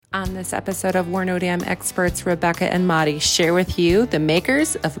On this episode of We're No Damn Experts, Rebecca and Madi share with you the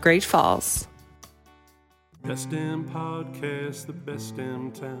makers of Great Falls. Best damn podcast, the best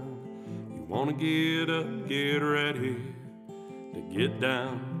damn town. You wanna get up, get ready to get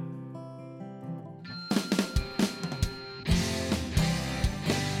down.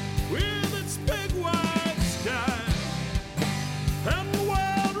 With its big wide sky and the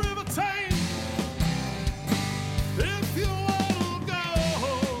wild river Thames, if you wanna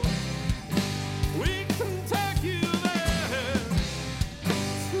go, we can take you there.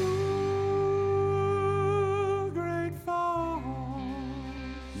 Through Great Falls,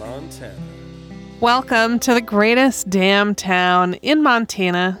 Montana. Welcome to the greatest damn town in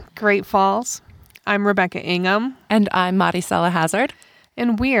Montana, Great Falls. I'm Rebecca Ingham, And I'm Madi Hazard.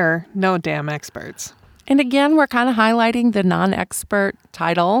 and we're no damn experts. And again, we're kind of highlighting the non-expert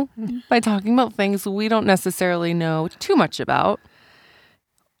title by talking about things we don't necessarily know too much about.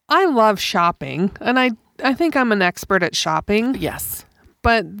 I love shopping, and I think I'm an expert at shopping. Yes.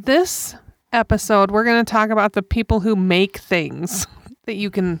 But this episode, we're going to talk about the people who make things that you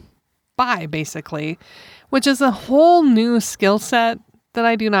can buy, basically, which is a whole new skill set that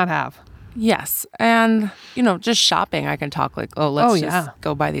I do not have. Yes. And, just shopping, I can talk like, let's just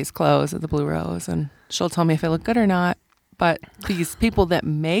go buy these clothes at the Blue Rose and she'll tell me if they look good or not. But these people that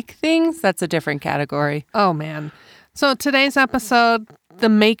make things, that's a different category. Oh, man. So today's episode, the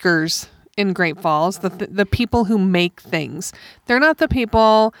makers in Great Falls, the people who make things. They're not the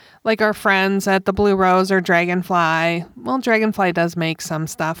people like our friends at the Blue Rose or Dragonfly. Well, Dragonfly does make some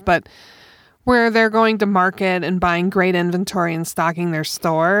stuff, but where they're going to market and buying great inventory and stocking their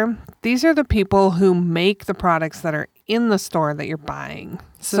store. These are the people who make the products that are in the store that you're buying.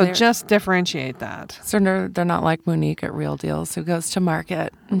 So just differentiate that. So they're not like Monique at Real Deals who goes to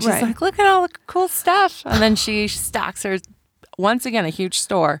market and she's Right. like, look at all the cool stuff. And then she stocks her, once again, a huge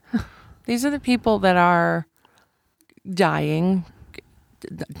store. These are the people that are dying.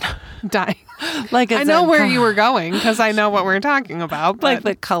 Die. Like I know where you were going because I know what we're talking about. Like But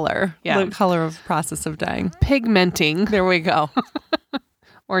the color. Yeah. The color of process of dying. pigmenting There we go.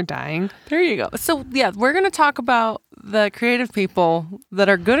 or dying. There you go. So, yeah, we're going to talk about the creative people that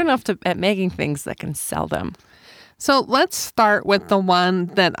are good enough at making things that can sell them. So let's start with the one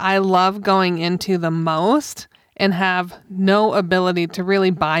that I love going into the most and have no ability to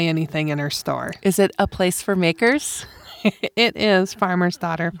really buy anything in her store. Is it a place for makers? It is Farmer's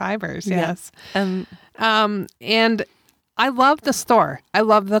Daughter Fibers, yes. And And I love the store. I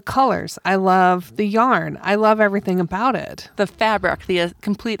love the colors. I love the yarn. I love everything about it. the fabric, the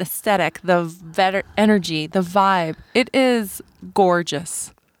complete aesthetic, the energy, the vibe. It is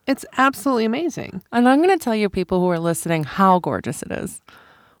gorgeous. It's absolutely amazing. And I'm going to tell you people who are listening how gorgeous it is.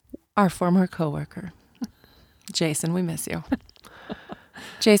 Our former coworker, Jason, we miss you.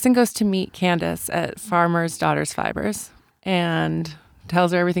 Jason goes to meet Candace at Farmer's Daughter's Fibers and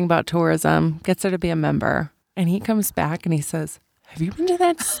tells her everything about tourism, gets her to be a member. And he comes back and he says, have you been to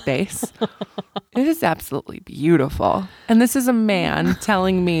that space? It is absolutely beautiful. And this is a man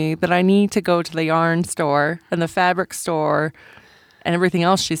telling me that I need to go to the yarn store and the fabric store and everything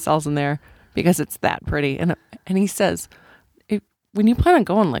else she sells in there because it's that pretty. And he says, when you plan on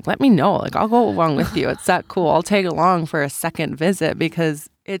going, let me know. I'll go along with you. It's that cool. I'll tag along for a second visit because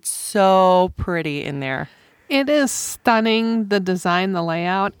it's so pretty in there. It is stunning, the design, the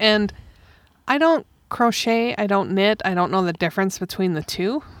layout. And I don't crochet. I don't knit. I don't know the difference between the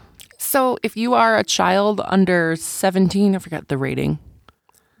two. So if you are a child under 17, I forgot the rating,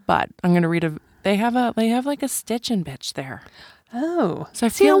 but I'm going to read they have like a Stitch and Bitch there. Oh. So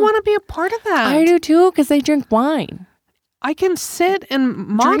I want to be a part of that. I do too, because they drink wine. I can sit and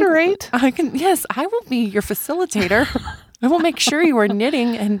moderate. Yes, I will be your facilitator. I will make sure you are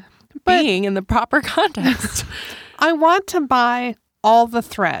knitting and being in the proper context. I want to buy all the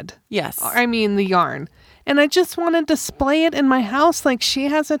thread. Yes. I mean, the yarn. And I just want to display it in my house like she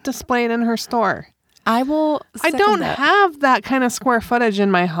has it displayed in her store. I will. I don't have that kind of square footage in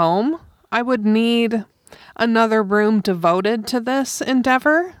my home. I would need another room devoted to this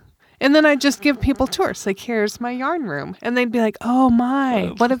endeavor. And then I just give people tours. Like, here's my yarn room. And they'd be like, oh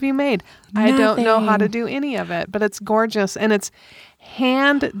my, what have you made? I don't know how to do any of it, but it's gorgeous. And it's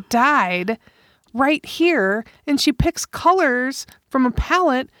hand dyed right here. And she picks colors from a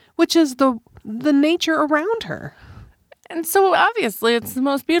palette, which is the nature around her. And so obviously it's the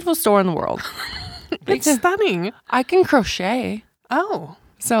most beautiful store in the world. It's stunning. I can crochet. Oh,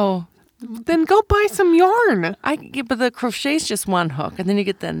 So then go buy some yarn. but the crochet's just one hook, and then you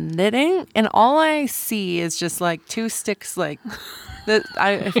get the knitting, and all I see is just like two sticks like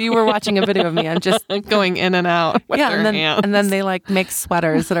If you were watching a video of me, I'm just Going in and out with their hands. and then they like make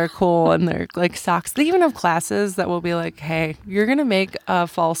sweaters that are cool, and they're like socks. They even have classes that will be like, hey, you're going to make a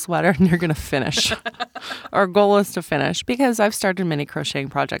fall sweater and you're going to finish. Our goal is to finish, because I've started many crocheting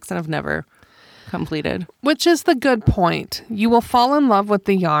projects and I've never completed. Which is the good point. You will fall in love with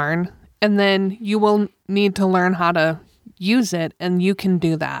the yarn, and then you will need to learn how to use it, and you can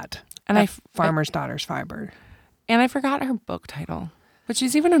do that. And Farmer's Daughters Fiber. And I forgot her book title, but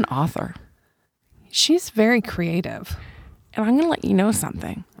she's even an author. She's very creative. And I'm going to let you know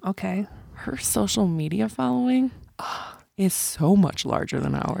something. Okay. Her social media following is so much larger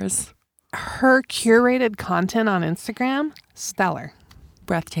than ours. Her curated content on Instagram, stellar.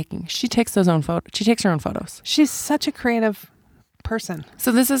 Breathtaking. She takes her own photos. She's such a creative person.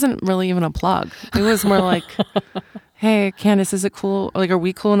 So this isn't really even a plug. It was more like, hey, Candace, is it cool? Like, are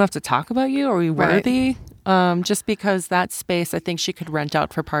we cool enough to talk about you? Are we worthy? Just because that space, I think she could rent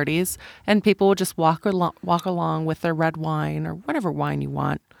out for parties, and people would just walk along with their red wine or whatever wine you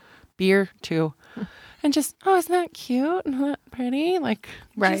want, beer too, and just, oh, isn't that cute? Isn't that pretty? Like,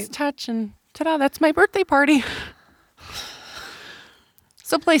 just touch and ta-da, that's my birthday party.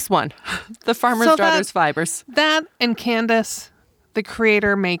 So place one, the Farmer's Daughters Fibers. That and Candace, the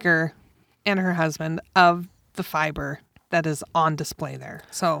creator, maker, and her husband of the fiber that is on display there.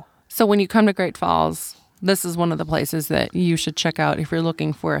 So when you come to Great Falls, this is one of the places that you should check out if you're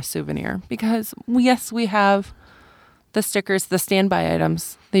looking for a souvenir. Because, yes, we have the stickers, the standby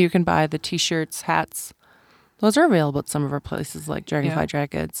items that you can buy, the T-shirts, hats. Those are available at some of our places like Dragonfly Dry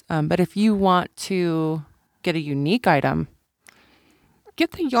Goods. But if you want to get a unique item,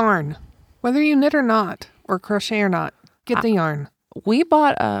 get the yarn. Whether you knit or not, or crochet or not, get the yarn. We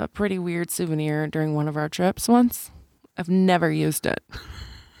bought a pretty weird souvenir during one of our trips once. I've never used it.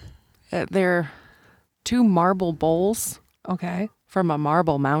 They're 2 marble bowls. Okay. From a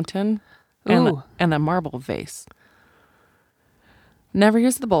marble mountain and a marble vase. Never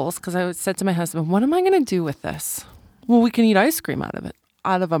used the bowls because I said to my husband, what am I going to do with this? Well, we can eat ice cream out of it.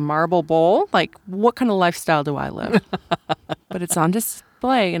 Out of a marble bowl? Like, what kind of lifestyle do I live? But it's on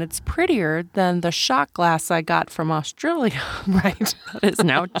display, and it's prettier than the shot glass I got from Australia. Right. That is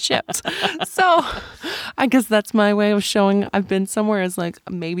now chipped. So I guess that's my way of showing I've been somewhere, is like,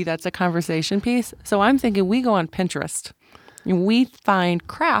 maybe that's a conversation piece. So I'm thinking we go on Pinterest and we find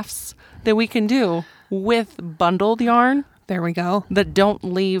crafts that we can do with bundled yarn. There we go. That don't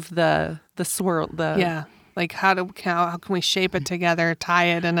leave the swirl. Like how can we shape it together, tie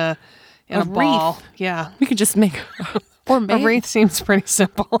it in a ball? Wreath. Yeah. We could just make a wreath seems pretty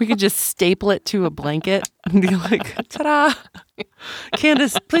simple. We could just staple it to a blanket and be like, ta-da.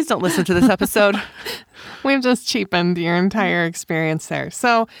 Candace, please don't listen to this episode. We've just cheapened your entire experience there.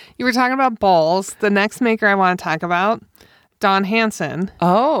 So you were talking about bowls. The next maker I want to talk about, Don Hansen.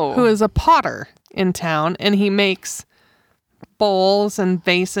 Oh. Who is a potter in town, and he makes bowls and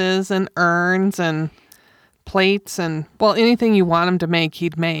vases and urns and plates and, well, anything you want him to make,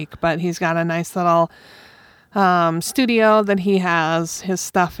 he'd make. But he's got a nice little studio that he has his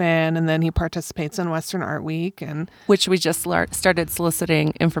stuff in, and then he participates in Western Art Week, and which we just started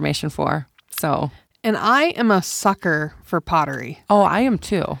soliciting information for. And I am a sucker for pottery. Oh, I am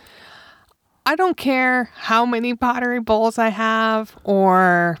too. I don't care how many pottery bowls I have,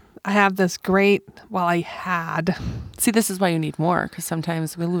 or I have this great, I had. See, this is why you need more, because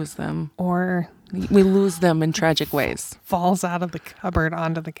sometimes we lose them. Or we lose them in tragic ways. Falls out of the cupboard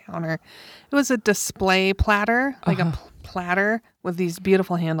onto the counter. It was a display platter, like a platter with these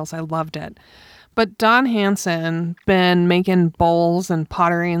beautiful handles. I loved it. But Don Hansen been making bowls and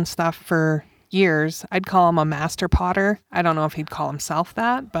pottery and stuff for years. I'd call him a master potter. I don't know if he'd call himself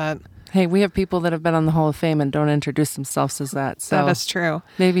that, but hey, we have people that have been on the Hall of Fame and don't introduce themselves as that. So that is true.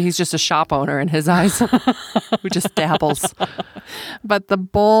 Maybe he's just a shop owner in his eyes who just dabbles. But the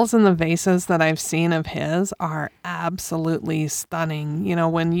bowls and the vases that I've seen of his are absolutely stunning. You know,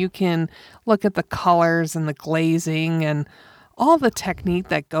 when you can look at the colors and the glazing and all the technique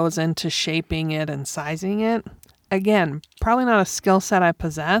that goes into shaping it and sizing it. Again, probably not a skill set I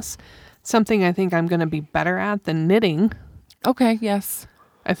possess. Something I think I'm going to be better at than knitting. Okay, yes.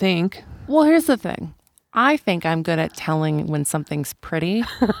 I think. Well, here's the thing. I think I'm good at telling when something's pretty,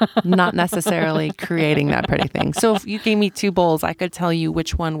 not necessarily creating that pretty thing. So if you gave me 2 bowls, I could tell you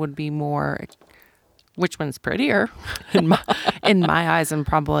which one would be which one's prettier in my eyes, and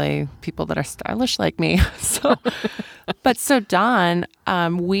probably people that are stylish like me. So Don,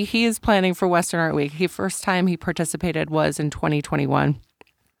 he is planning for Western Art Week. The first time he participated was in 2021.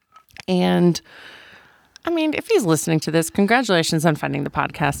 And I mean, if he's listening to this, congratulations on finding the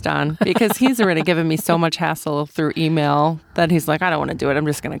podcast, Don, because he's already given me so much hassle through email that he's like, I don't want to do it. I'm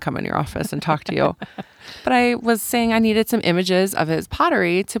just going to come in your office and talk to you. But I was saying I needed some images of his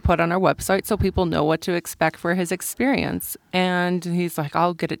pottery to put on our website so people know what to expect for his experience. And he's like,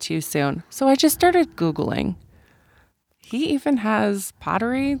 I'll get it to you soon. So I just started Googling. He even has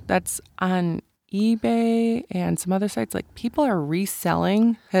pottery that's on eBay and some other sites. Like, people are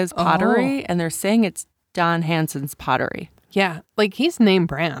reselling his pottery and they're saying it's Don Hansen's pottery. Yeah, like he's name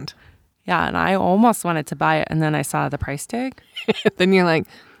brand. Yeah, and I almost wanted to buy it, and then I saw the price tag. Then you're like,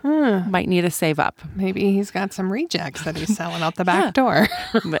 might need to save up. maybe he's got some rejects that he's selling out the back door.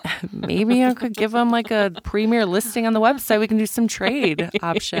 But maybe I could give him like a premier listing on the website. We can do some trade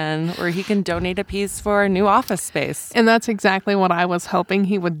option, or he can donate a piece for our new office space. And that's exactly what I was hoping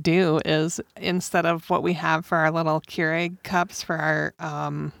he would do, is instead of what we have for our little Keurig cups for our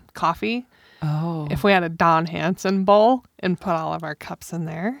coffee, if we had a Don Hansen bowl and put all of our cups in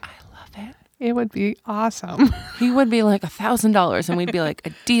there. I love it. It would be awesome. He would be like $1,000, and we'd be like,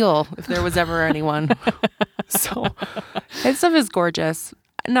 a deal if there was ever anyone. So his stuff is gorgeous.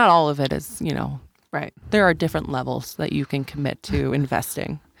 Not all of it is, Right. there are different levels that you can commit to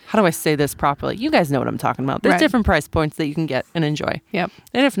investing. How do I say this properly? You guys know what I'm talking about. There's Right. different price points that you can get and enjoy. Yep.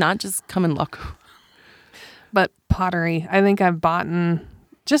 And if not, just come and look. But pottery, I think I've bought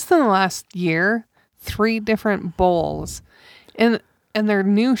just in the last year 3 different bowls, and they're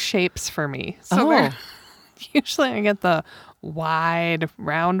new shapes for me. So they're, usually I get the wide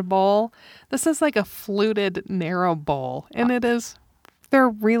round bowl. This is like a fluted narrow bowl, and they're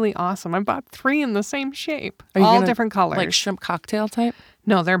really awesome. I bought 3 in the same shape, Are you all gonna, different colors. Like shrimp cocktail type?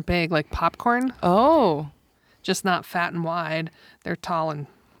 No, they're big, like popcorn, Oh, just not fat and wide. They're tall and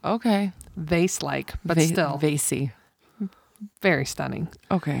okay. vase-like, but still Vasey. very stunning.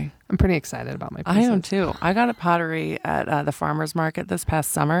 Okay. I'm pretty excited about my I pieces. am too. I got a pottery at the farmer's market this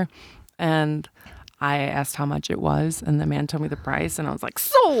past summer, and I asked how much it was, and the man told me the price, and I was like,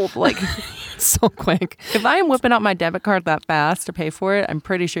 sold! Like, So quick. if I am whipping out my debit card that fast to pay for it, I'm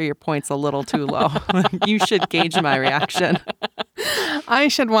pretty sure your point's a little too low. You should gauge my reaction. I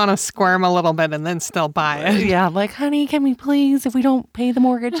should want to squirm a little bit and then still buy it. Yeah, like, honey, can we please, if we don't pay the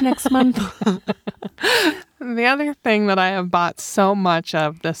mortgage next month? The other thing that I have bought so much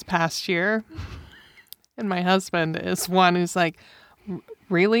of this past year, and my husband is one who's like,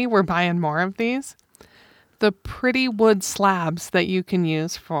 really? We're buying more of these? The pretty wood slabs that you can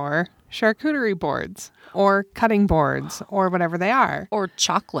use for charcuterie boards or cutting boards or whatever they are. Or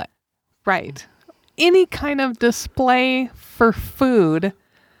chocolate. Right. Any kind of display for food,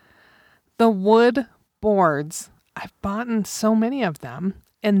 the wood boards, I've bought so many of them.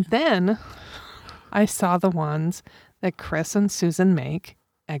 And then I saw the ones that Chris and Susan make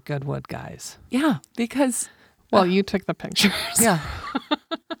at Goodwood Guys. Yeah, because... Well, you took the pictures. Yeah.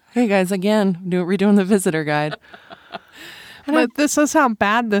 Hey, guys, again, redoing the visitor guide. But this is how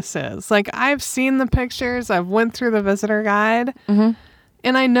bad this is. Like, I've seen the pictures. I've went through the visitor guide. Mm-hmm.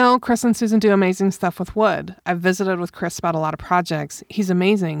 And I know Chris and Susan do amazing stuff with wood. I've visited with Chris about a lot of projects. He's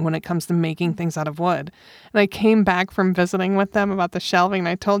amazing when it comes to making things out of wood. And I came back from visiting with them about the shelving, and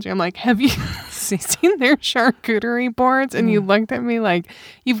I told you, I'm like, have you seen their charcuterie boards? And you looked at me like,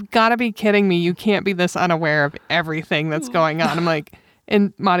 you've got to be kidding me. You can't be this unaware of everything that's going on. I'm like,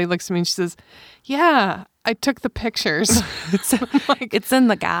 and Maudie looks at me and she says, yeah, I took the pictures. It's in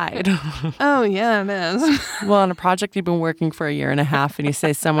the guide. Oh, yeah, it is. Well, on a project you've been working for a year and a half, and you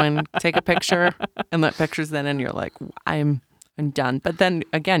say someone take a picture, and that picture's then in, you're like, I'm done. But then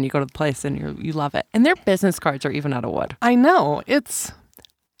again, you go to the place and you love it. And their business cards are even out of wood. I know.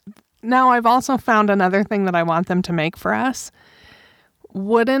 Now I've also found another thing that I want them to make for us.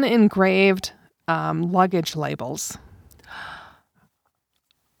 Wooden engraved luggage labels.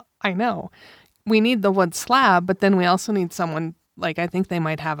 I know. We need the wood slab, but then we also need someone, like, I think they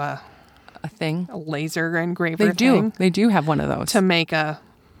might have a thing. a laser engraver They do. thing They do have one of those. to make a,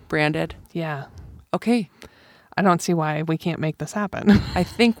 Branded. yeah. Okay. I don't see why we can't make this happen. I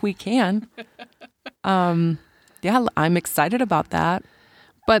think we can. Yeah, I'm excited about that.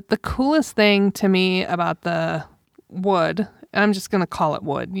 But the coolest thing to me about the wood, and I'm just going to call it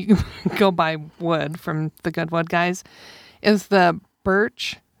wood. You can go buy wood from the Goodwood Guys, is the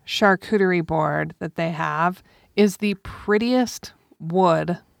birch charcuterie board that they have is the prettiest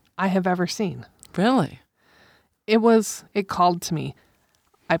wood I have ever seen. Really? It called to me.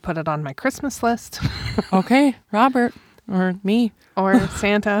 I put it on my Christmas list Okay, Robert or me. or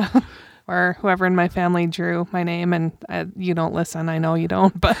Santa. or whoever in my family drew my name, and you don't listen. I know you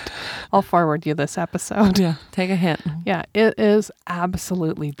don't, but I'll forward you this episode. Yeah, take a hint. Yeah, it is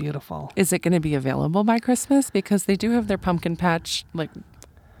absolutely beautiful. Is it going to be available by Christmas? Because they do have their pumpkin patch, like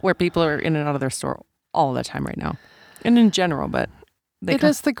where people are in and out of their store all the time right now. And in general, but it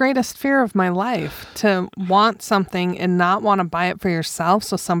is the greatest fear of my life to want something and not want to buy it for yourself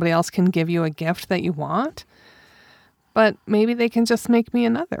so somebody else can give you a gift that you want. But maybe they can just make me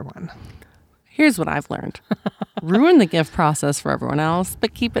another one. Here's what I've learned. Ruin the gift process for everyone else,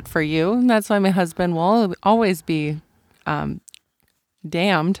 but keep it for you. And that's why my husband will always be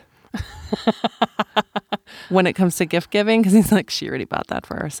damned when it comes to gift giving, because he's like, she already bought that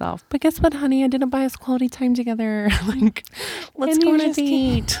for herself. But guess what, honey? I didn't buy us quality time together. Like, let's go on a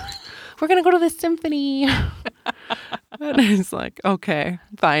date. We're going to go to the symphony. And he's like, okay,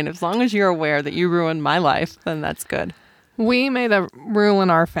 fine. As long as you're aware that you ruined my life, then that's good. We made a rule in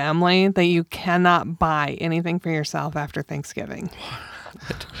our family that you cannot buy anything for yourself after Thanksgiving.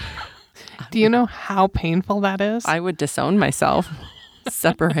 Do you know how painful that is? I would disown myself.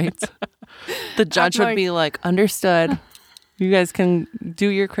 Separate. The judge would be like, understood. You guys can do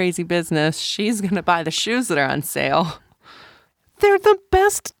your crazy business. She's going to buy the shoes that are on sale. They're the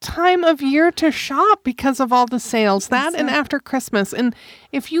best time of year to shop because of all the sales. That and after Christmas. And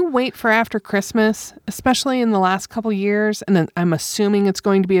if you wait for after Christmas, especially in the last couple years, and I'm assuming it's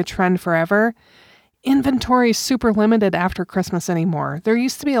going to be a trend forever, inventory is super limited after Christmas anymore. There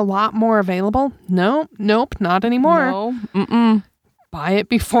used to be a lot more available. Nope, not anymore. No, mm-mm. Buy it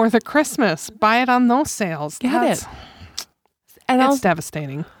before the Christmas. Buy it on those sales. Get it. And it's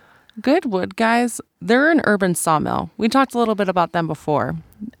devastating. Goodwood, guys, they're an urban sawmill. We talked a little bit about them before.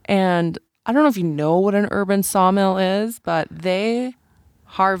 And I don't know if you know what an urban sawmill is, but they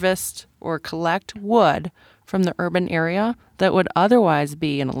harvest or collect wood from the urban area that would otherwise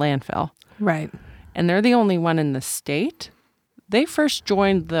be in a landfill. Right. And they're the only one in the state. They first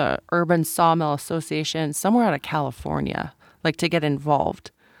joined the Urban Sawmill Association somewhere out of California, like to get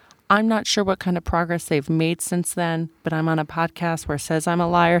involved. I'm not sure what kind of progress they've made since then, but I'm on a podcast where it says I'm a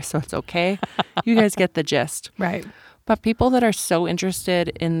liar, so it's okay. You guys get the gist. Right. But people that are so interested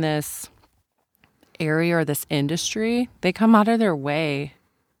in this area or this industry, they come out of their way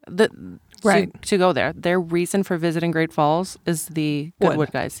to go there. Their reason for visiting Great Falls is the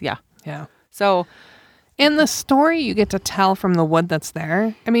Goodwood guys. Yeah. Yeah. So, and the story you get to tell from the wood that's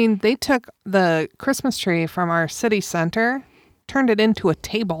there, I mean, they took the Christmas tree from our city center, turned it into a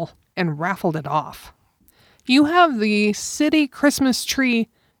table, and raffled it off. You have the city Christmas tree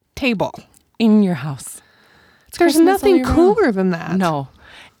table in your house. There's nothing cooler than that. No.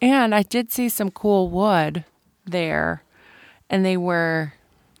 And I did see some cool wood there, and they were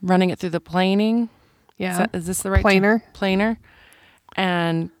running it through the planing. Yeah. Is this the right planer? Planer.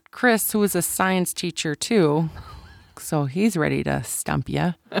 And Chris, who is a science teacher too, so he's ready to stump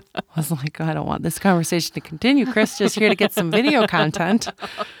you. I was like, I don't want this conversation to continue. Chris just here to get some video content.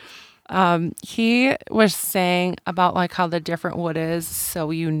 He was saying about like how the different wood is so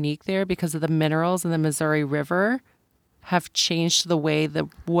unique there because of the minerals in the Missouri River have changed the way the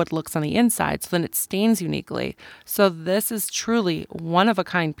wood looks on the inside. So then it stains uniquely. So this is truly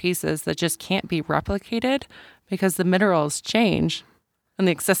one-of-a-kind pieces that just can't be replicated because the minerals change and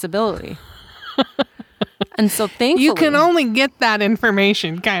the accessibility. And so thankfully... You can only get that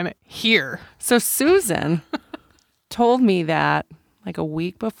information kind of here. So Susan told me that like a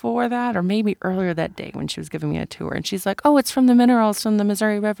week before that, or maybe earlier that day when she was giving me a tour. And she's like, oh, it's from the minerals from the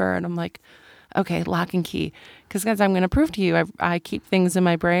Missouri River. And I'm like, okay, lock and key. Because guys, I'm going to prove to you, I keep things in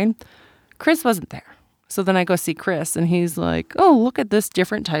my brain. Chris wasn't there. So then I go see Chris and he's like, oh, look at this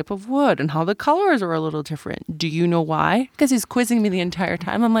different type of wood and how the colors are a little different. Do you know why? Because he's quizzing me the entire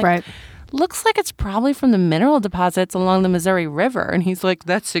time. I'm like, right. Looks like it's probably from the mineral deposits along the Missouri River. And he's like,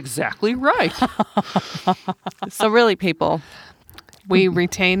 that's exactly right. So really, people, we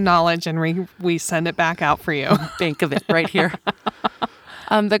retain knowledge and we send it back out for you. Bank of it right here.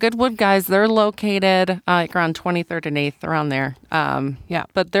 The Goodwood guys, they're located like around 23rd and 8th, around there. Yeah.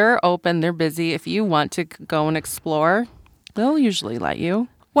 But they're open. They're busy. If you want to go and explore, they'll usually let you.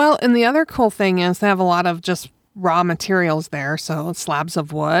 Well, and the other cool thing is they have a lot of just raw materials there, so slabs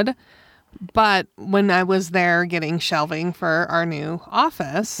of wood. But when I was there getting shelving for our new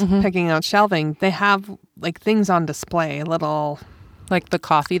office, picking out shelving, they have like things on display, little... Like the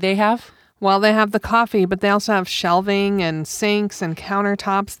coffee they have? Well, they have the coffee, but they also have shelving and sinks and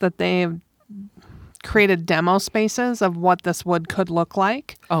countertops that they've created demo spaces of what this wood could look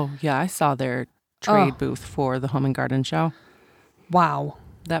like. Oh, yeah. I saw their trade booth for the Home and Garden Show. Wow.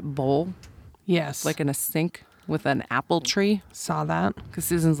 That bowl. Yes. Like in a sink with an apple tree. Saw that. Because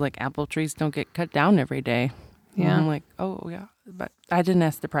Susan's like, apple trees don't get cut down every day. Yeah. And I'm like, oh, yeah. But I didn't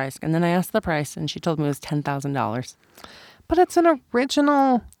ask the price. And then I asked the price, and she told me it was $10,000. But it's an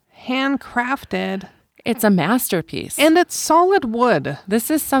original, handcrafted, It's a masterpiece. and it's solid wood. This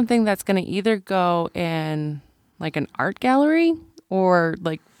is something that's going to either go in like an art gallery or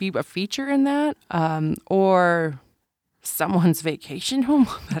like be a feature in that, or someone's vacation home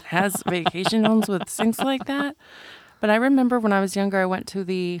that has vacation homes with things like that. But I remember when I was younger, I went to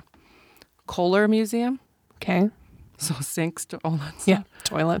the Kohler Museum. Okay. So sinks to all that stuff. Yeah.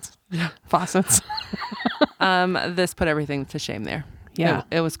 Toilets. Yeah. Faucets. This put everything to shame there. Yeah.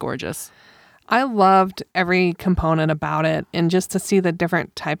 It was gorgeous. I loved every component about it, and just to see the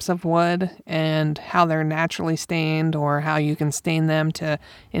different types of wood and how they're naturally stained or how you can stain them to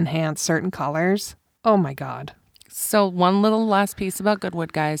enhance certain colors. Oh my God. So one little last piece about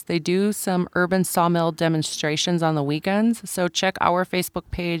Goodwood, guys. They do some urban sawmill demonstrations on the weekends. So check our Facebook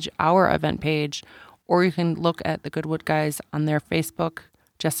page, our event page, or you can look at the Goodwood guys on their Facebook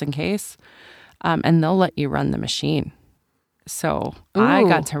just in case. And they'll let you run the machine. So I Ooh.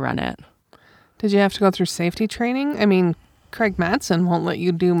 got to run it. Did you have to go through safety training? I mean, Craig Mattson won't let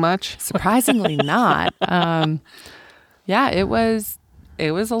you do much. Surprisingly not. Yeah, it was a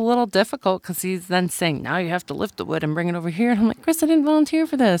little difficult because he's then saying, now you have to lift the wood and bring it over here. And I'm like, Chris, I didn't volunteer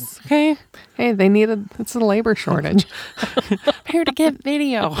for this. Okay. Hey, it's a labor shortage. I'm here to get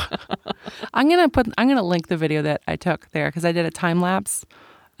video. I'm gonna link the video that I took there because I did a time lapse,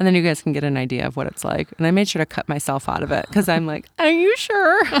 and then you guys can get an idea of what it's like. And I made sure to cut myself out of it because I'm like, are you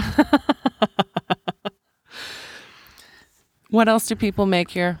sure? What else do people make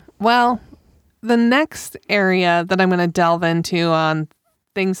here? Well, the next area that I'm going to delve into on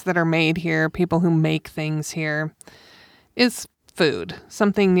things that are made here, people who make things here, is food.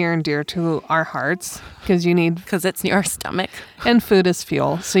 Something near and dear to our hearts Because it's near our stomach. and food is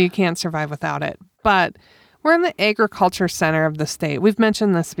fuel, so you can't survive without it. But we're in the agriculture center of the state. We've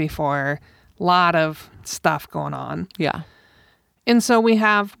mentioned this before. A lot of stuff going on. Yeah. And so we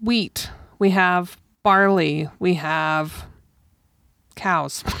have wheat, we have barley, we have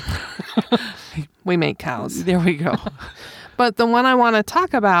cows. We make cows. There we go. But the one I want to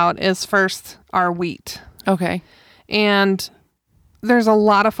talk about is first our wheat. Okay. And there's a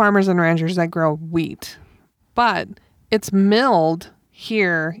lot of farmers and ranchers that grow wheat, but it's milled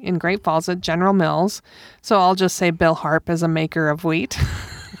here in Great Falls at General Mills. So I'll just say Bill Harp is a maker of wheat.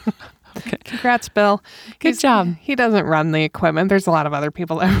 Okay. Congrats, Bill. Good job. He doesn't run the equipment. There's a lot of other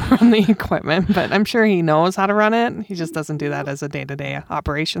people that run the equipment, but I'm sure he knows how to run it. He just doesn't do that as a day-to-day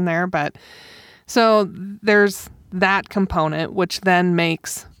operation there. But so there's that component, which then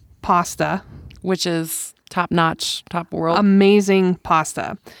makes pasta. Which is top-notch, top world. Amazing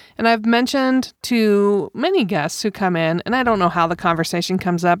pasta. And I've mentioned to many guests who come in, and I don't know how the conversation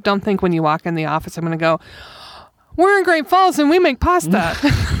comes up. Don't think when you walk in the office, I'm going to go, we're in Great Falls and we make pasta.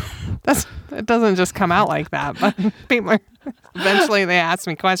 It doesn't just come out like that. But people eventually they ask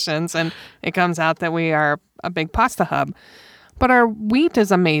me questions, and it comes out that we are a big pasta hub. But our wheat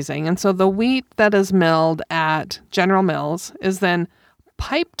is amazing. And so the wheat that is milled at General Mills is then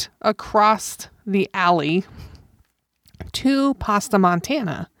piped across the alley to Pasta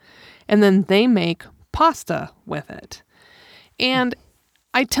Montana, and then they make pasta with it. And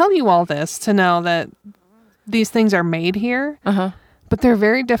I tell you all this to know that these things are made here, but they're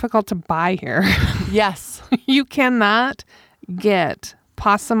very difficult to buy here. Yes. You cannot get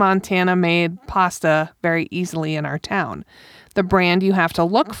Pasta Montana made pasta very easily in our town. The brand you have to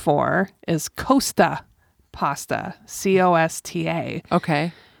look for is Costa Pasta, Costa.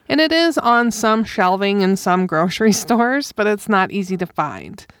 Okay. And it is on some shelving in some grocery stores, but it's not easy to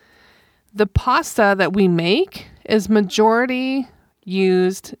find. The pasta that we make is majority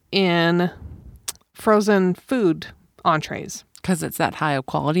used in frozen food entrees. Because it's that high of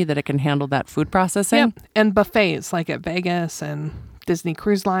quality that it can handle that food processing. Yep. And buffets, like at Vegas and Disney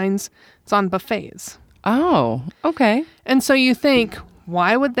Cruise Lines. It's on buffets. Oh, okay. And so you think,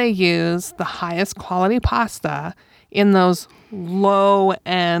 why would they use the highest quality pasta in those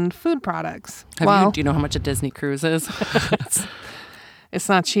low-end food products? Do you know how much a Disney cruise is? It's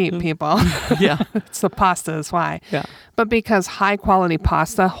not cheap, people. Yeah. It's the pasta is why. Yeah. But because high-quality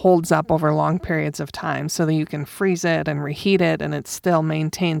pasta holds up over long periods of time so that you can freeze it and reheat it and it still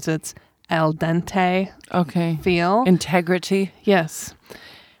maintains its al dente Okay. feel. Integrity. Yes.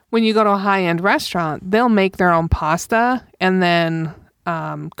 When you go to a high-end restaurant, they'll make their own pasta and then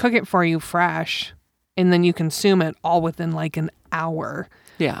cook it for you fresh, and then you consume it all within like an hour.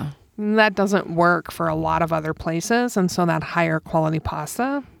 Yeah. That doesn't work for a lot of other places, and so that higher quality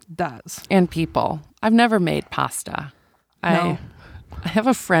pasta does. And people. I've never made pasta. No. I have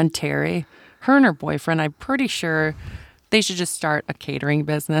a friend, Terry. Her and her boyfriend, I'm pretty sure they should just start a catering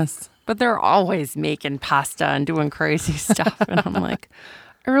business. But they're always making pasta and doing crazy stuff. And I'm like,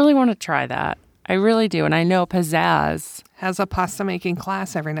 I really want to try that. I really do. And I know Pizzazz, Has a pasta making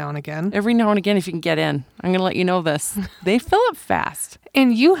class every now and again. every now and again, if you can get in, I'm going to let you know this. They fill up fast.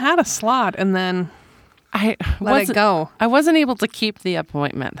 And you had a slot and then I let it wasn't- go. I wasn't able to keep the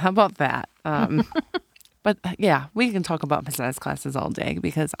appointment. How about that? But yeah, we can talk about Pizzazz classes all day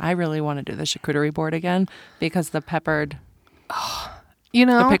because I really want to do the charcuterie board again because the You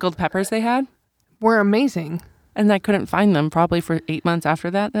know, pickled peppers they had, were amazing. and I couldn't find them probably for 8 months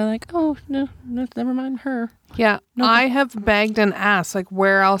after that. They're like, oh, no, never mind her. Yeah, I have begged and asked, like,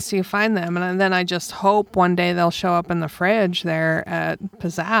 where else do you find them? And then I just hope one day they'll show up in the fridge there at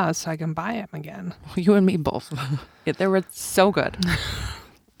Pizzazz so I can buy them again. You and me both. They were so good.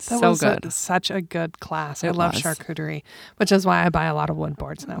 That So was good. such a good class. I It love was. charcuterie, which is why I buy a lot of wood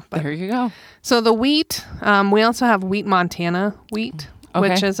boards now. But, There you go. so the wheat, we also have Wheat Montana wheat,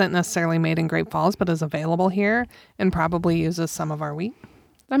 which Okay. isn't necessarily made in Great Falls, but is available here and probably uses some of our wheat.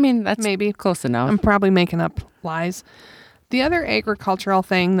 I mean, that's Maybe. close enough. I'm probably making up lies. The other agricultural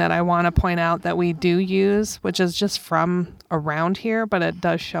thing that I want to point out that we do use, which is just from around here, but it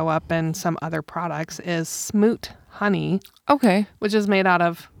does show up in some other products, is Smoot honey, Okay. which is made out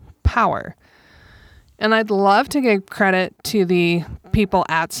of power. And I'd love to give credit to the people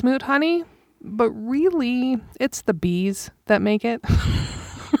at Smoot honey, but really it's the bees that make it.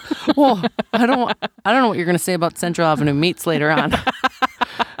 Well, I don't know what you're going to say about Central Avenue Meats later on.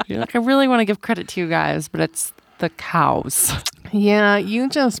 You're like, I really want to give credit to you guys, but it's the cows. Yeah, you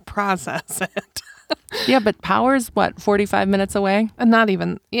just process it. Yeah, but Power's what, 45 minutes away? And not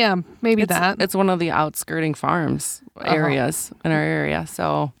even, yeah, maybe that. It's one of the outskirting farms areas in our area.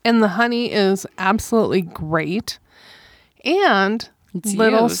 So And the honey is absolutely great. And It's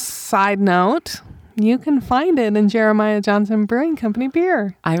little used. side note, you can find it in Jeremiah Johnson Brewing Company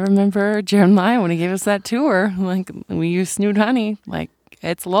beer. I remember Jeremiah when he gave us that tour. Like, we use Snoot Honey. Like,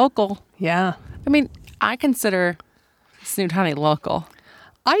 it's local. Yeah. I mean, I consider Snoot Honey local.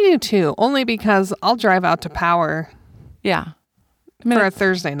 I do too, only because I'll drive out to Power Yeah. I mean, for a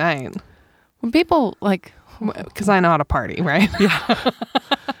Thursday night when people like, because I know how to party, right?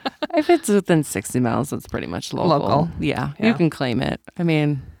 if it's within 60 miles, it's pretty much local. Local. Yeah, Yeah. you can claim it. I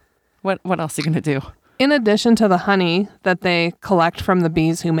mean, what else are you going to do? In addition to the honey that they collect from the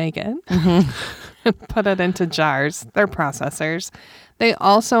bees who make it, and put it into jars, they're processors. They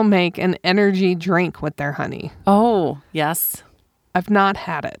also make an energy drink with their honey. Oh, yes. I've not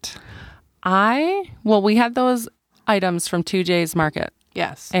had it. We had those items from 2J's Market,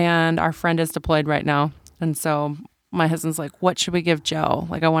 Yes. and our friend is deployed right now. And so my husband's like, what should we give Joe?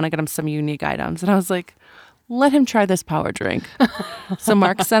 Like, I want to get him some unique items. And I was like, let him try this power drink. So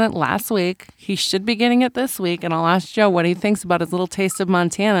Mark sent it last week. He should be getting it this week. And I'll ask Joe what he thinks about his little taste of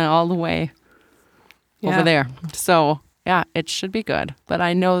Montana all the way over there. So, yeah, it should be good. But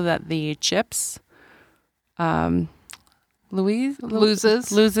I know that the chips,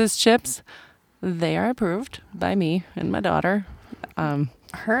 Loses chips, they are approved by me and my daughter.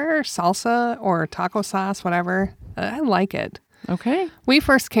 Her salsa or taco sauce, whatever, I like it. Okay. We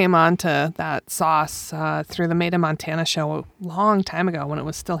first came on to that sauce through the Made in Montana show a long time ago when it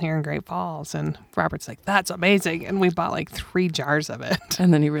was still here in Great Falls. And Robert's like, that's amazing. And we bought like 3 jars of it.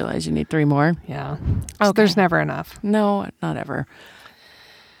 And then you realize you need 3 more. Yeah. So there's never enough. No, not ever.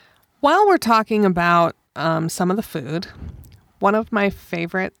 While we're talking about some of the food, one of my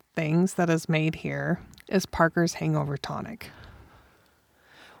favorite things that is made here is Parker's Hangover Tonic.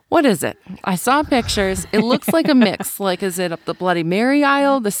 What is it? I saw pictures. It looks like a mix. Like, is it up the Bloody Mary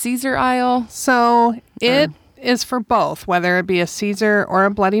aisle, the Caesar aisle? So it is for both, whether it be a Caesar or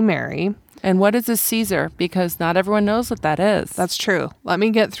a Bloody Mary. And what is a Caesar? Because not everyone knows what that is. That's true. Let me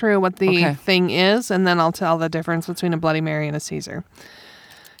get through what the Okay. thing is, and then I'll tell the difference between a Bloody Mary and a Caesar.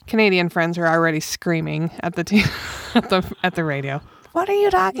 Canadian friends are already screaming at the at the radio. What are you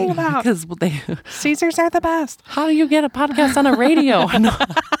talking about? because they. Caesars are the best. How do you get a podcast on a radio?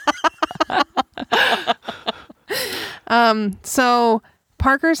 So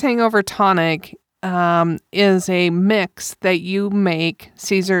Parker's Hangover Tonic is a mix that you make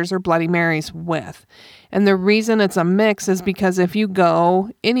Caesars or Bloody Marys with. And the reason it's a mix is because if you go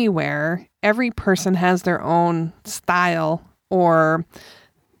anywhere, every person has their own style or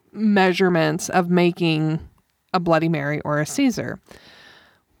measurements of making a Bloody Mary or a Caesar.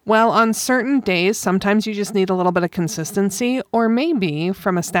 Well, on certain days, sometimes you just need a little bit of consistency, or maybe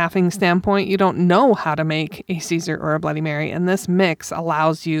from a staffing standpoint, you don't know how to make a Caesar or a Bloody Mary, and this mix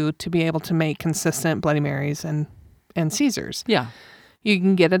allows you to be able to make consistent Bloody Marys and Caesars. Yeah. You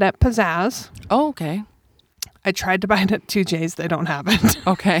can get it at Pizzazz. Oh, okay. I tried to buy it at 2J's. They don't have it.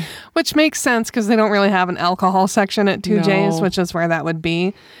 Okay. Which makes sense because they don't really have an alcohol section at 2J's, No. which is where that would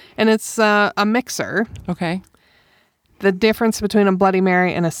be. And it's a mixer. Okay. The difference between a Bloody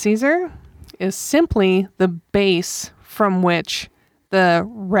Mary and a Caesar is simply the base from which the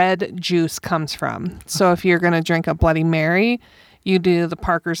red juice comes from. So if you're going to drink a Bloody Mary, you do the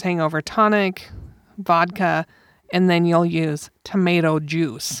Parker's Hangover Tonic, vodka, and then you'll use tomato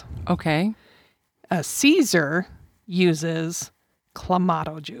juice. Okay. A Caesar uses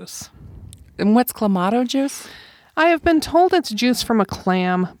Clamato juice. And what's Clamato juice? I have been told it's juice from a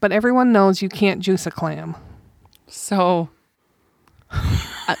clam, but everyone knows you can't juice a clam. So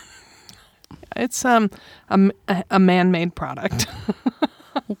It's a man-made product.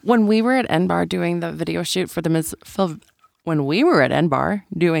 when we were at NBAR doing the video shoot for when we were at NBAR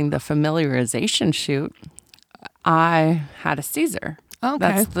doing the familiarization shoot, I had a Caesar. Okay.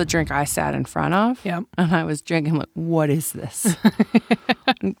 That's the drink I sat in front of. Yep. And I was drinking, like, what is this?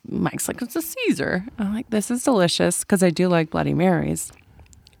 And Mike's like, it's a Caesar. I'm like, this is delicious because I do like Bloody Marys.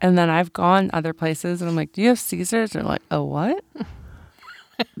 And then I've gone other places and I'm like, do you have Caesars? They're like, oh, what?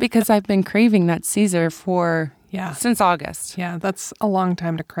 Because I've been craving that Caesar since August. Yeah, that's a long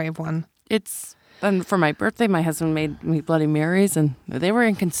time to crave one. And for my birthday, my husband made me Bloody Marys and they were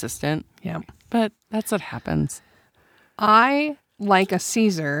inconsistent. Yeah. But that's what happens. I like a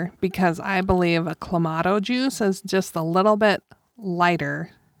Caesar because I believe a Clamato juice is just a little bit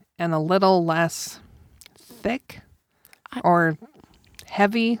lighter and a little less thick or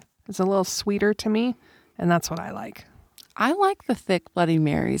heavy. It's a little sweeter to me, and that's what I like. I like the thick Bloody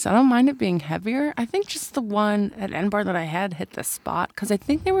Marys. I don't mind it being heavier. I think just the one at NBAR that I had hit the spot because I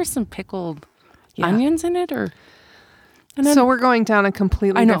think there were some pickled onions in it. So we're going down a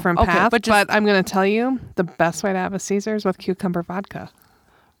completely different Okay, path, but but I'm going to tell you the best way to have a Caesar is with cucumber vodka.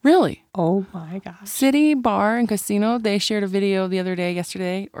 Really? Oh my gosh. City Bar and Casino, they shared a video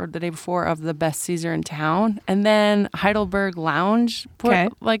yesterday, or the day before of the best Caesar in town. And then Heidelberg Lounge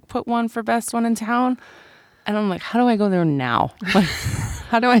put one for best one in town. And I'm like, how do I go there now? Like,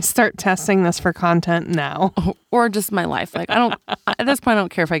 How do I start testing this for content now? or just my life. Like, at this point, I don't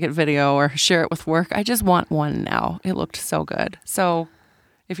care if I get video or share it with work. I just want one now. It looked so good. So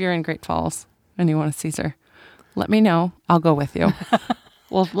if you're in Great Falls and you want a Caesar, let me know. I'll go with you.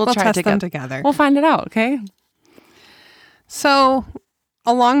 We'll try test them together. We'll find it out, okay? So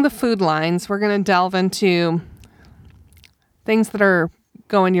along the food lines, we're going to delve into things that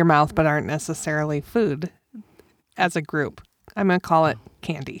go in your mouth but aren't necessarily food as a group. I'm going to call it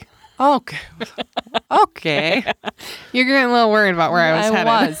candy. Okay. Okay. You're getting a little worried about where I was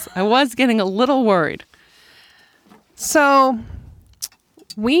headed. I was getting a little worried. So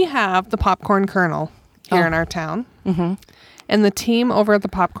we have the Popcorn Kernel here in our town. Mm-hmm. And the team over at the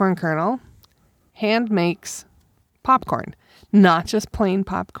Popcorn Kernel hand makes popcorn. Not just plain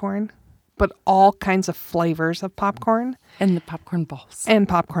popcorn, but all kinds of flavors of popcorn. And the popcorn balls. And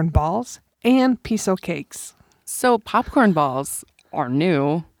popcorn balls and piso cakes. So popcorn balls are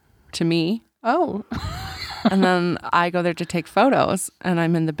new to me. Oh. And then I go there to take photos and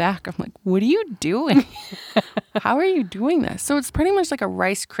I'm in the back. I'm like, what are you doing? How are you doing this? So it's pretty much like a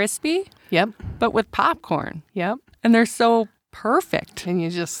Rice Krispie. Yep. But with popcorn. Yep. And they're so perfect. And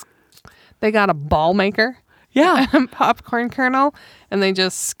they got a ball maker. Yeah. Popcorn kernel. And they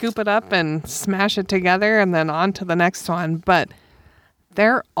just scoop it up and smash it together and then on to the next one. But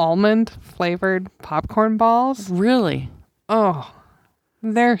they're almond flavored popcorn balls. Really? Oh,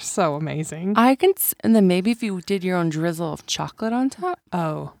 they're so amazing. And then maybe if you did your own drizzle of chocolate on top.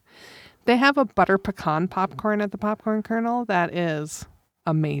 Oh, they have a butter pecan popcorn at the Popcorn Kernel that is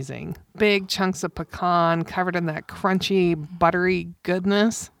amazing. Big chunks of pecan covered in that crunchy, buttery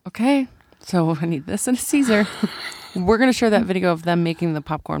goodness. Okay. So I need this and a Caesar. We're going to share that video of them making the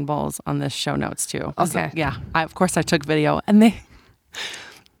popcorn balls on the show notes too. Okay. So, yeah. Of course I took video and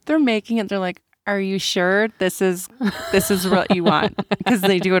they're making it. They're like, are you sure this is what you want? Because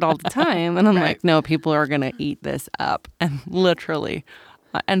they do it all the time. And I'm like, no, people are going to eat this up. And literally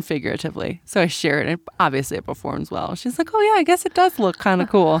and figuratively. So I share it and obviously it performs well. She's like, oh yeah, I guess it does look kind of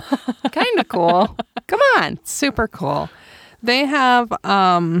cool. Kind of cool. Come on. Super cool. They have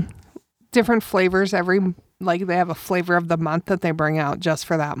different flavors they have a flavor of the month that they bring out just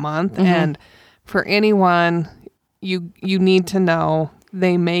for that month. Mm-hmm. And for anyone, you need to know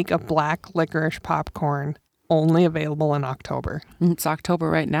they make a black licorice popcorn only available in October. It's October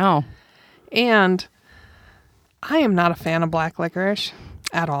right now. And I am not a fan of black licorice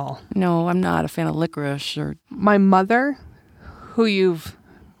at all. No, I'm not a fan of licorice or... My mother, who you've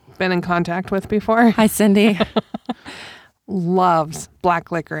been in contact with before, Hi, Cindy. loves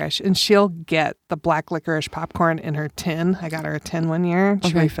black licorice, and she'll get the black licorice popcorn in her tin. I got her a tin one year. She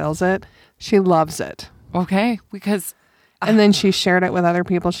Okay. refills it. She loves it. Okay, because... And then she shared it with other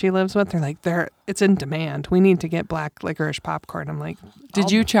people she lives with. They're like, it's in demand. We need to get black licorice popcorn. I'm like,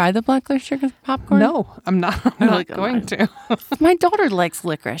 Did you try the black licorice popcorn? No, I'm not. I'm not like, going to. My daughter likes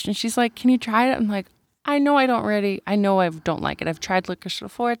licorice, and she's like, "Can you try it?" I'm like, I know I don't like it. I've tried licorice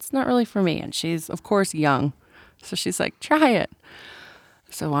before. It's not really for me. And she's, of course, young. So she's like, try it.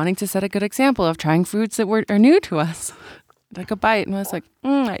 So wanting to set a good example of trying foods that are new to us. Took a bite, and I was like,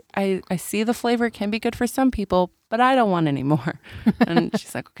 I see the flavor can be good for some people, but I don't want any more. And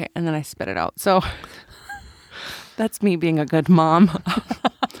she's like, okay. And then I spit it out. So that's me being a good mom.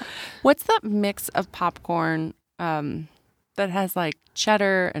 What's that mix of popcorn that has like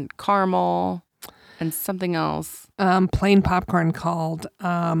cheddar and caramel and something else? Plain popcorn called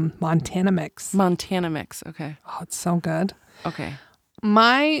Montana Mix. Montana Mix. Okay. Oh, it's so good. Okay.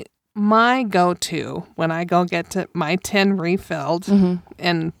 My go-to when I go get my tin refilled,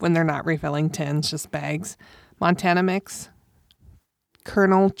 and when they're not refilling tins, just bags, Montana Mix,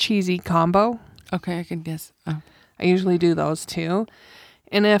 Colonel Cheesy Combo. Okay, I can guess. Oh. I usually do those too.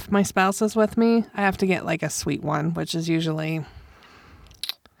 And if my spouse is with me, I have to get like a sweet one, which is usually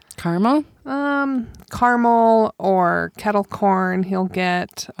Caramel? caramel or kettle corn he'll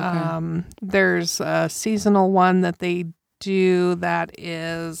get. Okay. There's a seasonal one that they do that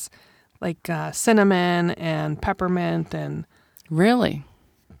is like cinnamon and peppermint, and Really?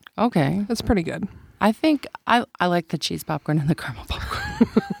 Okay. it's pretty good. I think I like the cheese popcorn and the caramel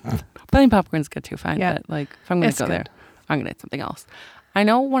popcorn. Plain popcorn's good too, fine. Yeah. But like, if I'm going It's to go there, good. I'm going to eat something else. I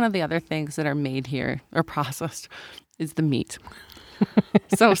know one of the other things that are made here or processed is the meat.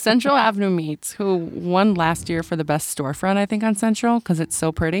 So Central Avenue Meats, who won last year for the best storefront, I think, on Central because it's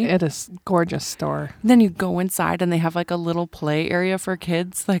so pretty. It is a gorgeous store. Then you go inside and they have like a little play area for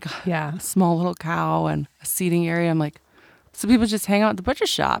kids, like Yeah. a small little cow and a seating area. I'm like, so people just hang out at the butcher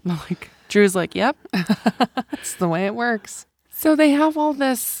shop. I'm like, Drew's like, yep. It's the way it works. So they have all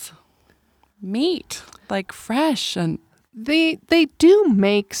this meat, like fresh and They do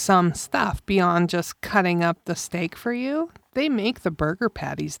make some stuff beyond just cutting up the steak for you. They make the burger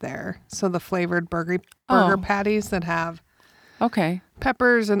patties there. So the flavored burger Oh. patties that have okay.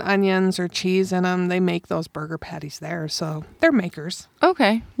 peppers and onions or cheese in them, they make those burger patties there. So they're makers.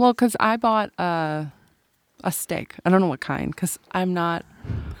 Okay. Well, because I bought a steak. I don't know what kind because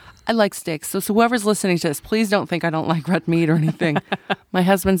I like steaks. So whoever's listening to this, please don't think I don't like red meat or anything. My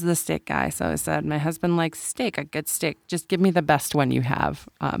husband's the steak guy. So I said, my husband likes steak, a good steak. Just give me the best one you have.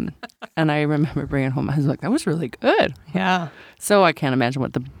 And I remember bringing it home. I was like, that was really good. Yeah. So I can't imagine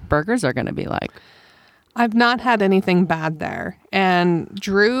what the burgers are going to be like. I've not had anything bad there. And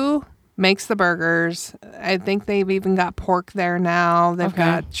Drew makes the burgers. I think they've even got pork there now. They've Okay.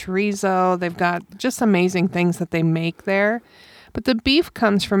 got chorizo. They've got just amazing things that they make there. But the beef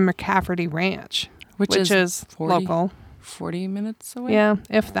comes from McCafferty Ranch, which is 40 local. 40 minutes away? Yeah,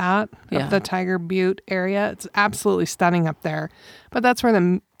 if that, Yeah. up the Tiger Butte area. It's absolutely stunning up there. But that's where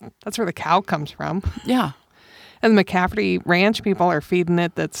the cow comes from. Yeah. And the McCafferty Ranch people are feeding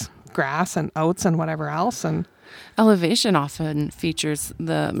it that's grass and oats and whatever else. And Elevation often features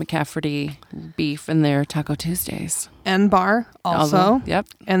the McCafferty beef in their Taco Tuesdays. N-Bar also. Yep.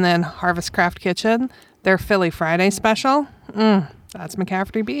 And then Harvest Craft Kitchen, their Philly Friday special. That's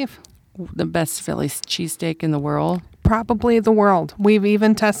McCafferty beef. The best Philly cheesesteak in the world. Probably the world. We've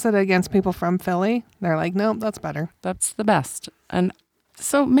even tested it against people from Philly. They're like, nope, that's better. That's the best. And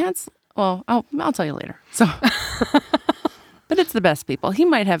so Matt's, well, I'll tell you later. So, but it's the best people. He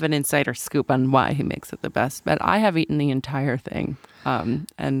might have an insider scoop on why he makes it the best, but I have eaten the entire thing.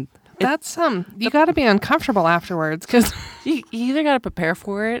 And That's you got to be uncomfortable afterwards because, you either got to prepare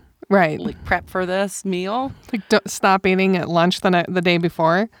for it, right, like prep for this meal, like don't stop eating at lunch the day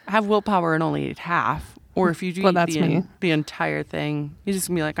before. have willpower and only eat half. Or if you do Well, eat that's me. the entire thing, you're just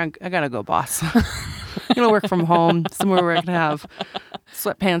going to be like, I got to go, boss. I'm going to work from home, somewhere where I can have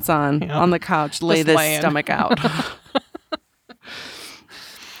sweatpants on the couch, lay Just this laying. stomach out.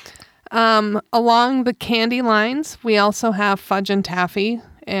 Along the candy lines, we also have fudge and taffy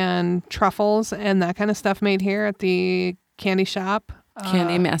and truffles and that kind of stuff made here at the candy shop.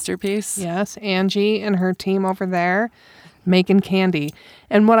 Candy masterpiece. Yes, Angie and her team over there making candy.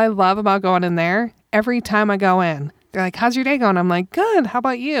 And what I love about going in there, every time I go in, they're like, how's your day going? I'm like, good. How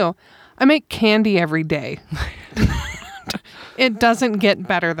about you? I make candy every day. It doesn't get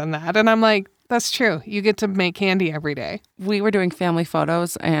better than that. And I'm like, that's true. You get to make candy every day. We were doing family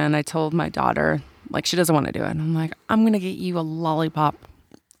photos, and I told my daughter, like, she doesn't want to do it. And I'm like, I'm going to get you a lollipop.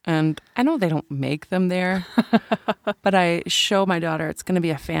 And I know they don't make them there, but I show my daughter it's going to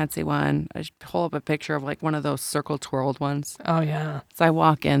be a fancy one. I pull up a picture of like one of those circle twirled ones. Oh, yeah. So I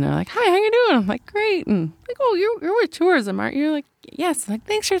walk in, and they're like, hi, how you doing? I'm like, great. And like, oh, you're with tourism, aren't you? Like, yes. Like,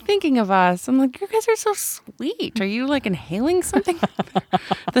 thanks for thinking of us. I'm like, you guys are so sweet. Are you like inhaling something?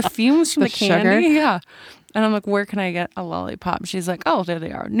 The fumes from the candy? Sugar? Yeah. And I'm like, where can I get a lollipop? She's like, oh, there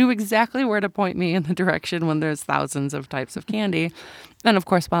they are. Knew exactly where to point me in the direction when there's thousands of types of candy. And of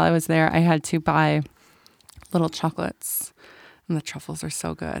course, while I was there, I had to buy little chocolates. And the truffles are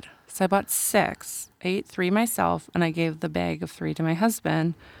so good. So I bought 6, ate 3 myself, and I gave the bag of 3 to my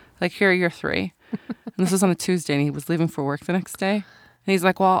husband. Like, here are your 3. And this was on a Tuesday, and he was leaving for work the next day. And he's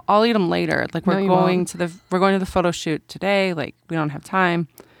like, well, I'll eat them later. Like, we're going to the photo shoot today. Like, we don't have time.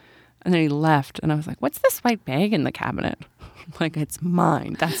 And then he left, and I was like, what's this white bag in the cabinet? Like, it's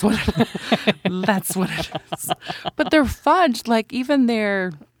mine. That's what it is. But they're fudge, like, even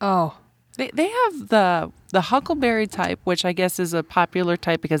their... Oh. They have the huckleberry type, which I guess is a popular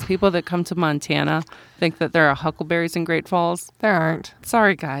type because people that come to Montana think that there are huckleberries in Great Falls. There aren't.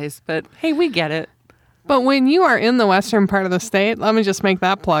 Sorry, guys, but hey, we get it. But when you are in the western part of the state, let me just make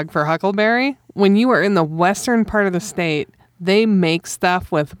that plug for huckleberry. When you are in the western part of the state, they make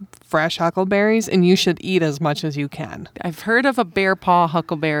stuff with fresh huckleberries, and you should eat as much as you can. I've heard of a bear paw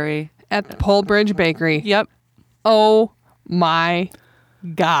huckleberry. At Polebridge Bakery. Yep. Oh, my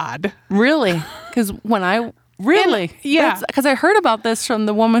God. Really? Because when I... Really? Yeah. Because I heard about this from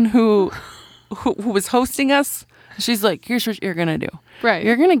the woman who was hosting us. She's like, here's what you're going to do. Right.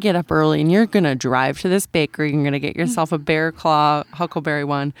 You're going to get up early, and you're going to drive to this bakery. You're going to get yourself a bear claw huckleberry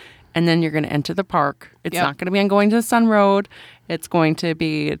one. And then you're going to enter the park. It's not going to be on Going to the Sun Road. It's going to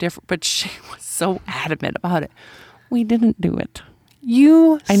be different. But she was so adamant about it. We didn't do it.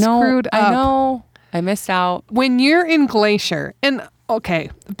 You screwed up. I know. I missed out. When you're in Glacier, and okay,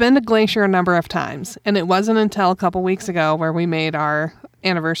 I've been to Glacier a number of times, and it wasn't until a couple weeks ago where we made our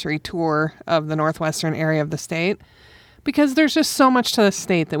anniversary tour of the northwestern area of the state, because there's just so much to the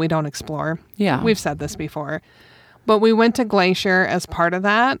state that we don't explore. Yeah. We've said this before. But we went to Glacier as part of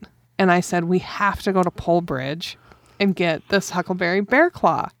that. And I said, we have to go to Polebridge and get this huckleberry bear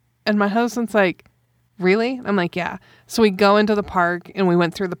claw. And my husband's like, really? I'm like, yeah. So we go into the park, and we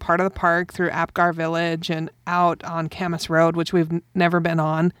went through the part of the park through Apgar Village and out on Camas Road, which we've never been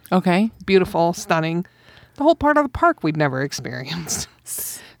on. Okay. Beautiful, stunning. The whole part of the park we'd never experienced.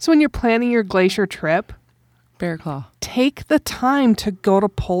 So when you're planning your Glacier trip, Bear claw. take the time to go to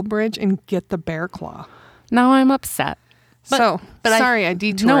Polebridge and get the bear claw. Now I'm upset. But sorry, I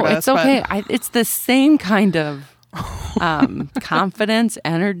detoured No, us, it's okay. It's the same kind of confidence,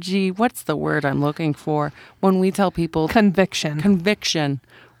 energy. What's the word I'm looking for? When we tell people... Conviction.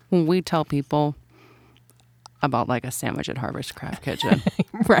 When we tell people about like a sandwich at Harvest Craft Kitchen.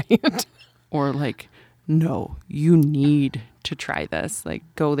 Right. Or like, no, you need to try this. Like,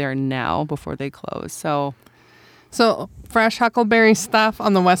 go there now before they close. So fresh huckleberry stuff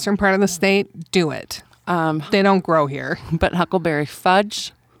on the western part of the state, do it. They don't grow here. But huckleberry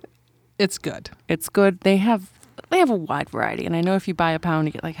fudge, it's good. It's good. They have a wide variety. And I know if you buy a pound,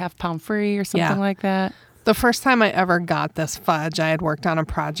 you get like half pound free or something like that. The first time I ever got this fudge, I had worked on a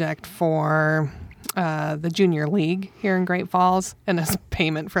project for the Junior League here in Great Falls. And as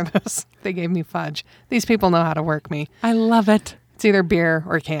payment for this, they gave me fudge. These people know how to work me. I love it. It's either beer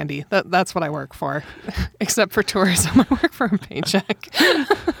or candy. That's what I work for. Except for tourism, I work for a paycheck.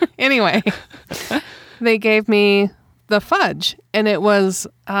 Anyway, they gave me the fudge, and it was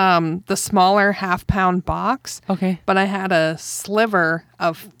the smaller half-pound box. Okay. But I had a sliver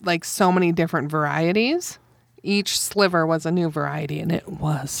of like so many different varieties. Each sliver was a new variety, and it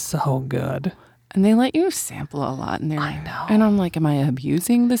was so good. And they let you sample a lot in there. I know. And I'm like, am I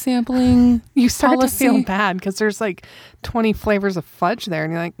abusing the sampling You start policy? to feel bad because there's like 20 flavors of fudge there,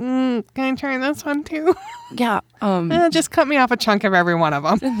 and you're like, can I try this one too? Yeah. Just cut me off a chunk of every one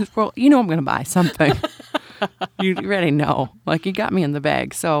of them. Well, you know I'm going to buy something. You already know. Like, you got me in the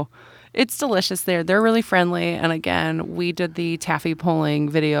bag. So it's delicious there. They're really friendly. And again, we did the taffy pulling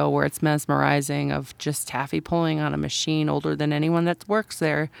video where it's mesmerizing of just taffy pulling on a machine older than anyone that works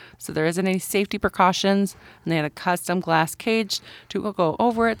there. So there isn't any safety precautions. And they had a custom glass cage to go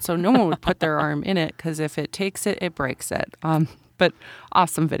over it so no one would put their arm in it, because if it takes it, it breaks it. But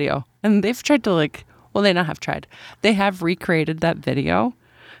awesome video. And they've tried to they have recreated that video,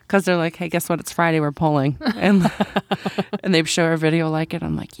 because they're like, hey, guess what? It's Friday. We're pulling. And they show a video like it.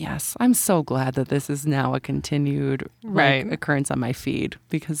 I'm like, yes, I'm so glad that this is now a continued occurrence on my feed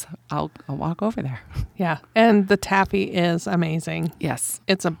because I'll walk over there. Yeah. And the taffy is amazing. Yes.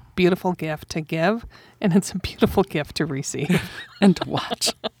 It's a beautiful gift to give, and it's a beautiful gift to receive. And to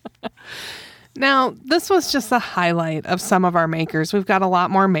watch. Now, this was just a highlight of some of our makers. We've got a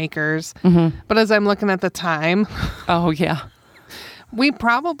lot more makers. But as I'm looking at the time, oh, yeah, we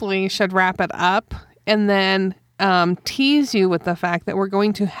probably should wrap it up and then tease you with the fact that we're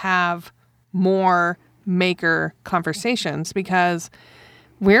going to have more maker conversations because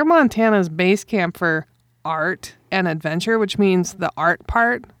we're Montana's base camp for art and adventure, which means the art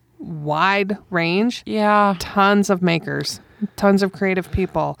part, wide range. Yeah. Tons of makers, tons of creative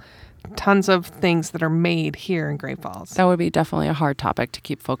people. Tons of things that are made here in Great Falls. That would be definitely a hard topic to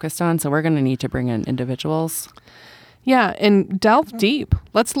keep focused on. So we're going to need to bring in individuals. Yeah, and delve deep.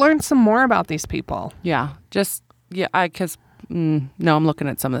 Let's learn some more about these people. Yeah, because I'm looking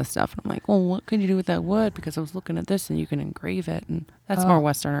at some of this stuff. And I'm like, well, what could you do with that wood? Because I was looking at this and you can engrave it. And that's more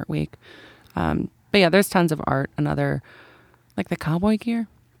Western Art Week. But yeah, there's tons of art and other, like the cowboy gear.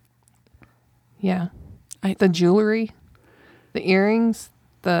 Yeah. The jewelry, the earrings.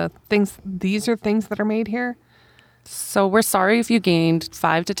 The things, these are things that are made here. So we're sorry if you gained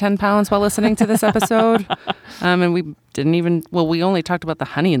 5 to 10 pounds while listening to this episode. And we we only talked about the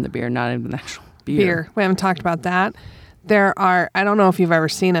honey in the beer, not even the actual beer. We haven't talked about that. There are, I don't know if you've ever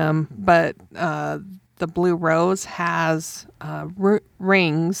seen them, but the Blue Rose has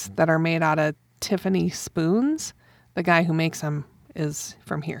rings that are made out of Tiffany spoons. The guy who makes them is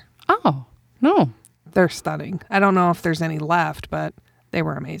from here. Oh, no. They're stunning. I don't know if there's any left, but they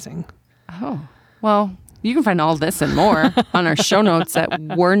were amazing. Oh, well, you can find all this and more on our show notes at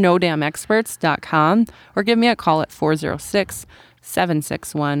we'renodamnexperts.com or give me a call at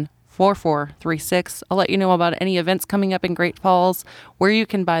 406-761-4436. I'll let you know about any events coming up in Great Falls, where you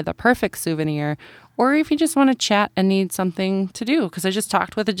can buy the perfect souvenir, or if you just want to chat and need something to do. Because I just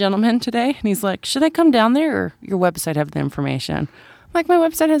talked with a gentleman today, and he's like, should I come down there or your website have the information? Like, my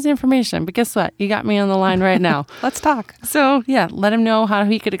website has the information, but guess what? You got me on the line right now. Let's talk. So, yeah, let him know how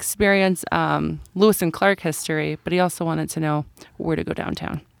he could experience Lewis and Clark history, but he also wanted to know where to go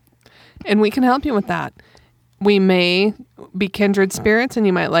downtown. And we can help you with that. We may be kindred spirits, and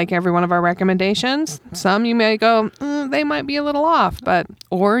you might like every one of our recommendations. Some you may go, they might be a little off, but...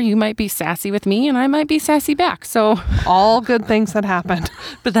 Or you might be sassy with me, and I might be sassy back. So all good things that happen.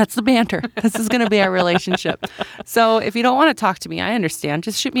 But that's the banter. This is going to be our relationship. So if you don't want to talk to me, I understand.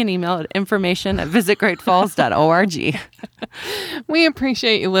 Just shoot me an email at information@visitgreatfalls.org. We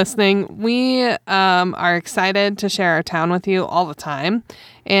appreciate you listening. We are excited to share our town with you all the time.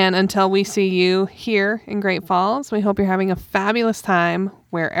 And until we see you here in Great Falls, we hope you're having a fabulous time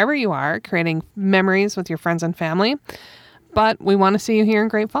wherever you are, creating memories with your friends and family. But we want to see you here in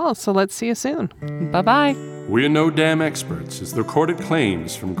Great Falls, so let's see you soon. Bye-bye. We're No Damn Experts is the recorded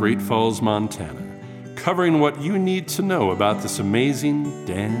claims from Great Falls, Montana, covering what you need to know about this amazing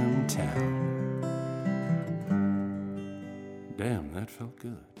damn town. Damn, that felt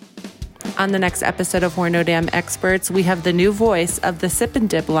good. On the next episode of We're No Damn Experts, we have the new voice of the Sip and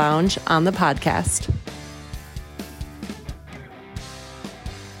Dip Lounge on the podcast.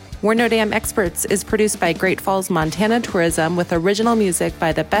 We're No Damn Experts is produced by Great Falls, Montana Tourism with original music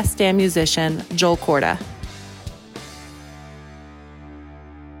by the best damn musician, Joel Corda.